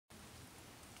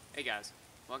Hey guys,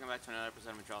 welcome back to another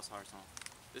episode of Madras Arsenal.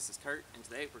 This is Kurt, and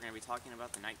today we're going to be talking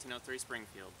about the 1903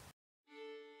 Springfield.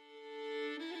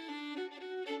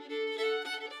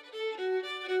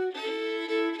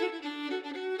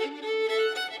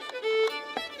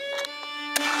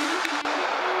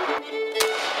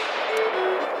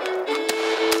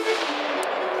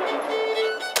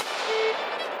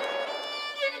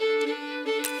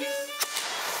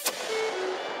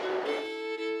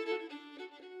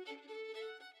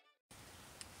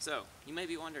 So, you may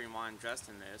be wondering why I'm dressed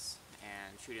in this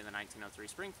and shooting the 1903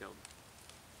 Springfield.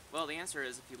 Well, the answer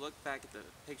is if you look back at the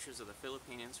pictures of the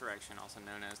Philippine Insurrection, also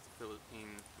known as the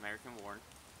Philippine-American War,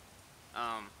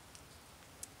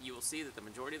 you will see that the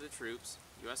majority of the troops,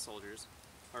 U.S. soldiers,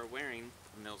 are wearing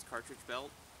the Mills cartridge belt,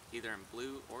 either in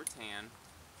blue or tan,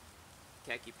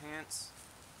 khaki pants,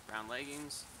 brown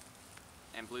leggings,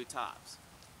 and blue tops.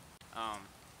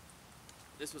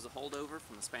 This was a holdover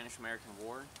from the Spanish-American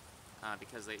War,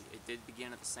 because it did begin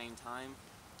at the same time,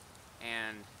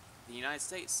 and the United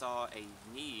States saw a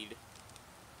need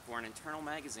for an internal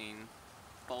magazine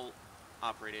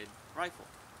bolt-operated rifle,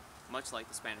 much like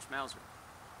the Spanish Mauser.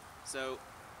 So,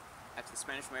 after the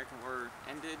Spanish-American War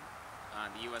ended,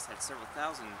 the U.S. had several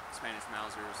thousand Spanish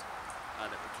Mausers that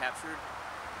were captured,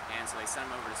 and so they sent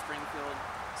them over to Springfield,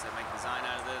 said make a design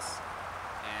out of this,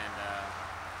 and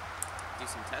do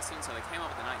some testing, so they came up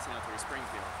with the 1903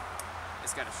 Springfield.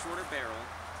 It's got a shorter barrel,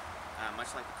 much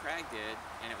like the Krag did,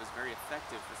 and it was very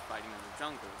effective for fighting in the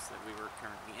jungles that we were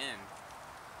currently in.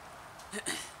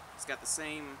 It's got the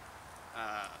same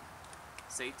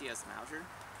safety as the Mauser,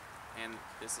 and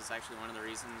this is actually one of the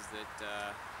reasons that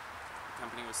the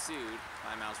company was sued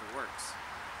by Mauser Works.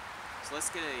 So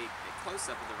let's get a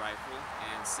close-up of the rifle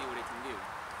and see what it can do.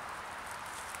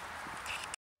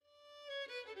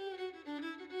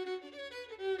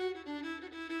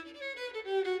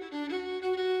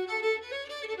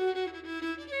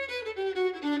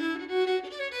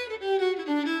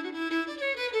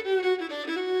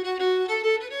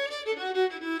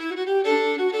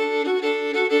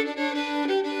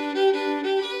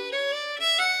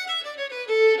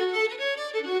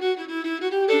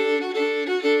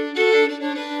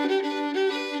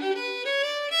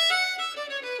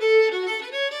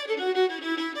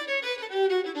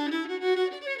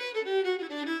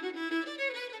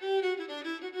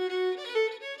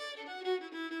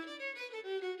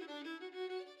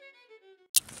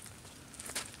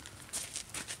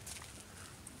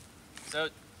 So,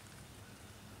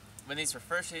 when these were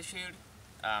first issued,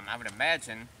 I would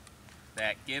imagine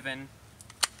that given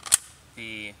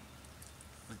the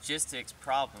logistics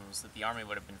problems that the Army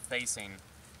would have been facing,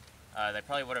 they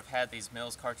probably would have had these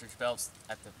Mills cartridge belts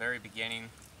at the very beginning,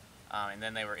 and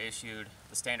then they were issued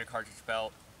the standard cartridge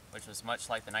belt, which was much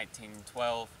like the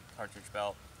 1912 cartridge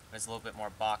belt, but it's a little bit more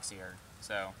boxier.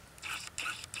 So,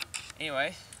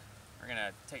 anyway, we're going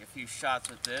to take a few shots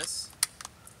with this.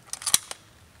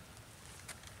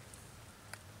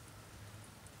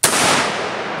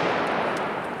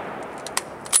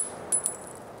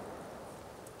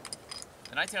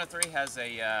 The 1903 has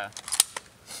a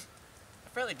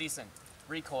fairly decent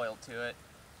recoil to it.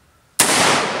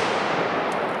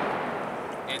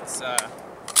 It's,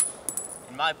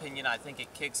 in my opinion, I think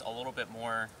it kicks a little bit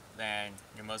more than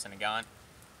your Mosin Nagant,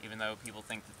 even though people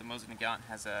think that the Mosin Nagant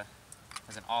has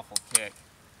an awful kick.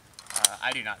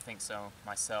 I do not think so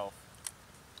myself.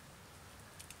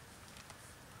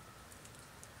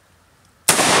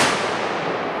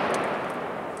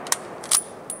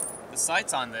 The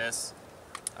sights on this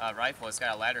rifle, it's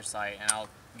got a ladder sight, and I'll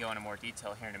go into more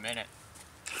detail here in a minute.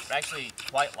 But I actually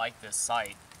quite like this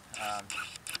sight. I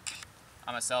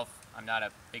myself, I'm not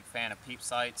a big fan of peep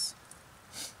sights.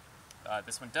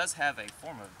 This one does have a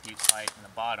form of a peep sight in the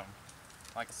bottom.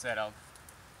 Like I said, I'll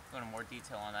go into more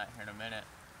detail on that here in a minute.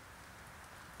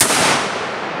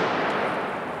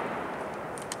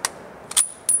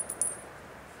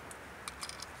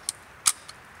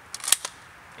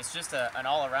 It's just an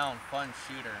all-around fun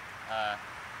shooter.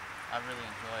 I really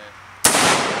enjoy it.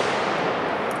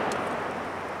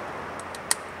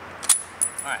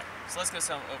 Alright, so let's go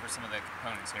over some of the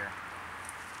components here.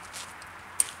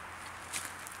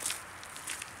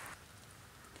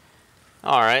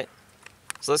 Alright,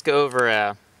 so let's go over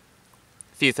a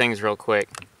few things real quick.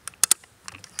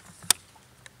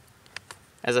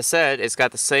 As I said, it's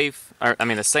got the same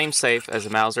safe as the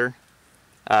Mauser.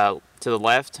 To the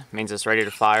left means it's ready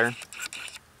to fire.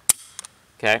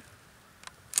 Okay.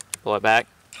 Pull it back.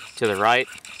 To the right,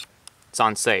 it's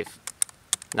on safe.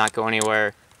 Not go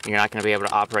anywhere, you're not going to be able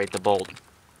to operate the bolt.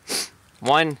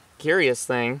 One curious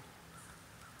thing,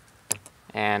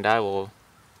 and I will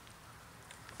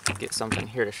get something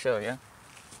here to show you.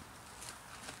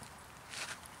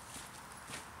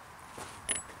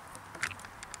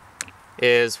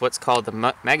 Is what's called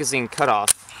the magazine cutoff.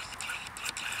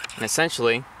 And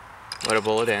essentially, let a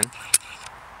bullet in.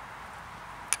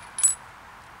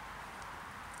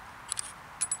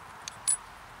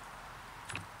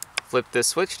 Flip this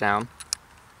switch down.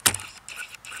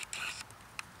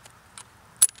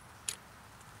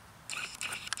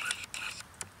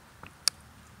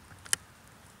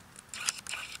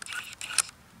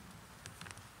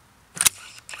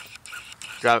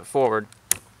 Drive it forward.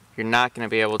 You're not going to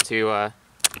be able to,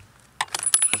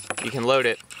 you can load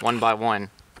it one by one.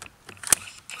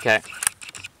 Okay.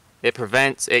 It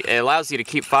allows you to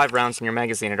keep 5 rounds in your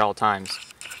magazine at all times.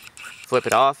 Flip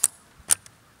it off,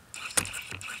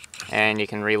 and you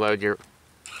can reload your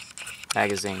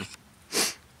magazine.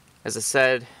 As I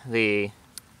said, the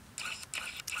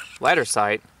ladder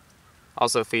sight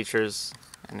also features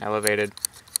an elevated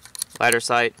ladder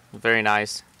sight. Very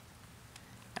nice.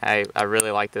 I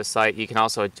really like this sight. You can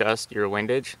also adjust your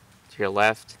windage to your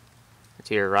left or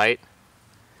to your right.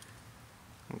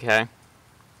 Okay. And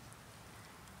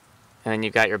then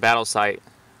you've got your battle sight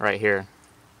right here.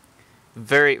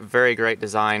 Very, very great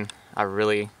design. I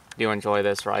really do enjoy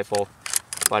this rifle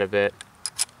quite a bit.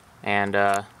 And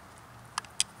on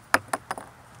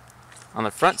the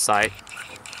front sight,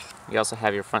 you also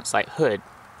have your front sight hood.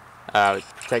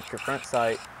 Protect your front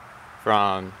sight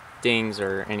from dings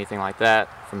or anything like that,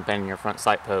 from bending your front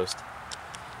sight post.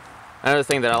 Another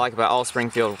thing that I like about all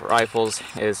Springfield rifles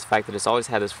is the fact that it's always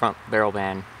had this front barrel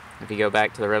band. If you go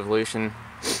back to the Revolution,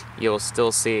 you'll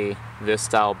still see this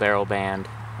style barrel band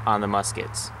on the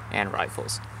muskets and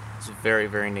rifles. It's very,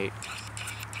 very neat.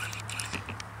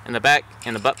 In the back,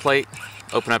 in the butt plate,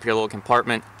 open up your little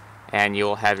compartment and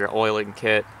you'll have your oiling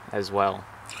kit as well.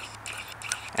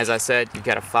 As I said, you've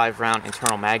got a 5-round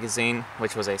internal magazine,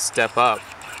 which was a step up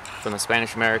from the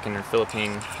Spanish-American and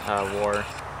Philippine War,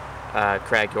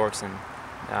 Krag Yorkson.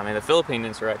 In the Philippine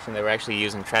Insurrection, they were actually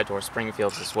using trapdoor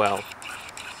Springfields as well.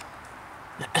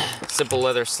 Simple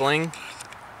leather sling.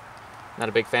 Not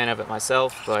a big fan of it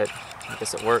myself, but I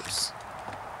guess it works.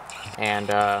 And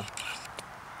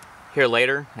here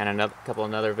later, and a couple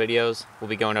of other videos, we'll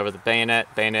be going over the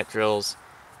bayonet drills,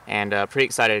 and pretty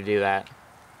excited to do that.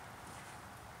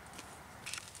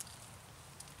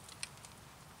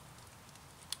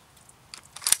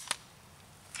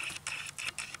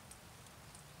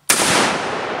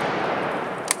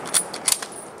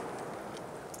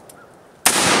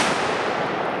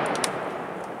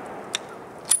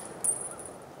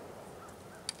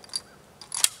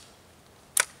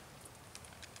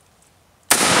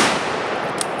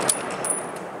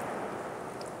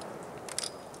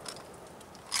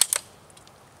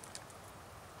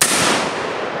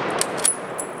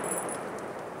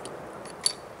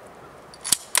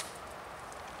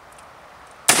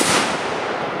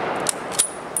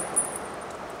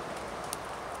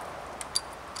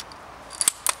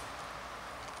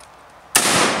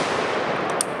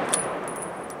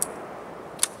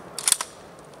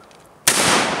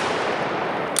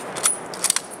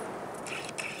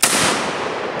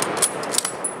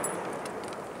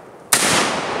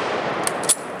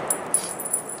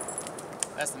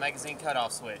 That's the magazine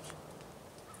cutoff switch.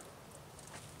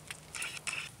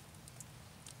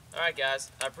 Alright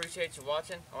guys, I appreciate you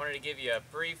watching. I wanted to give you a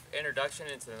brief introduction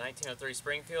into the 1903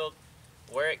 Springfield,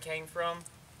 where it came from.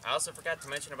 I also forgot to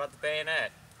mention about the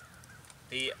bayonet.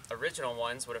 The original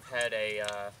ones would have had a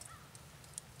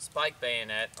spike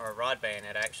bayonet, or a rod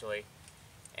bayonet actually,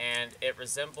 and it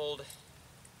resembled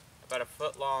about a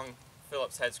foot-long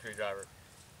Phillips head screwdriver.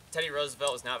 Teddy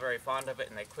Roosevelt was not very fond of it,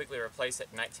 and they quickly replaced it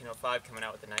in 1905, coming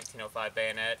out with the 1905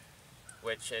 bayonet,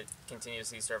 which it continues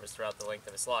to see service throughout the length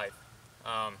of its life.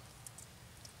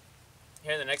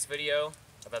 Here in the next video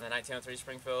about the 1903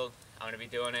 Springfield, I'm going to be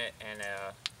doing it in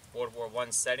a World War I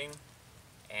setting,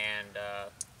 and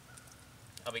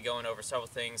I'll be going over several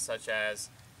things such as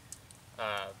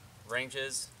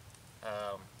ranges,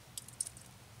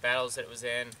 battles that it was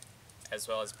in, as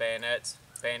well as bayonets,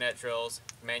 bayonet drills,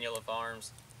 manual of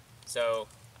arms. So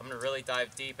I'm going to really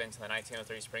dive deep into the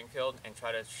 1903 Springfield and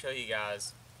try to show you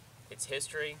guys its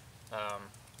history,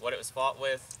 what it was fought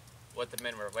with, what the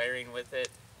men were wearing with it,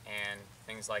 and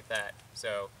things like that.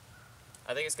 So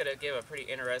I think it's going to give a pretty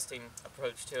interesting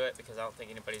approach to it because I don't think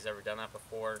anybody's ever done that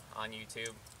before on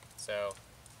YouTube. So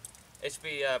it should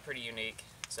be pretty unique.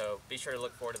 So be sure to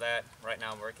look forward to that. Right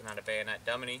now I'm working on a bayonet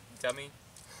dummy.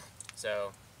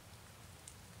 So,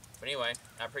 but anyway,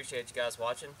 I appreciate you guys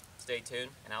watching. Stay tuned,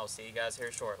 and I will see you guys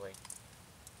here shortly.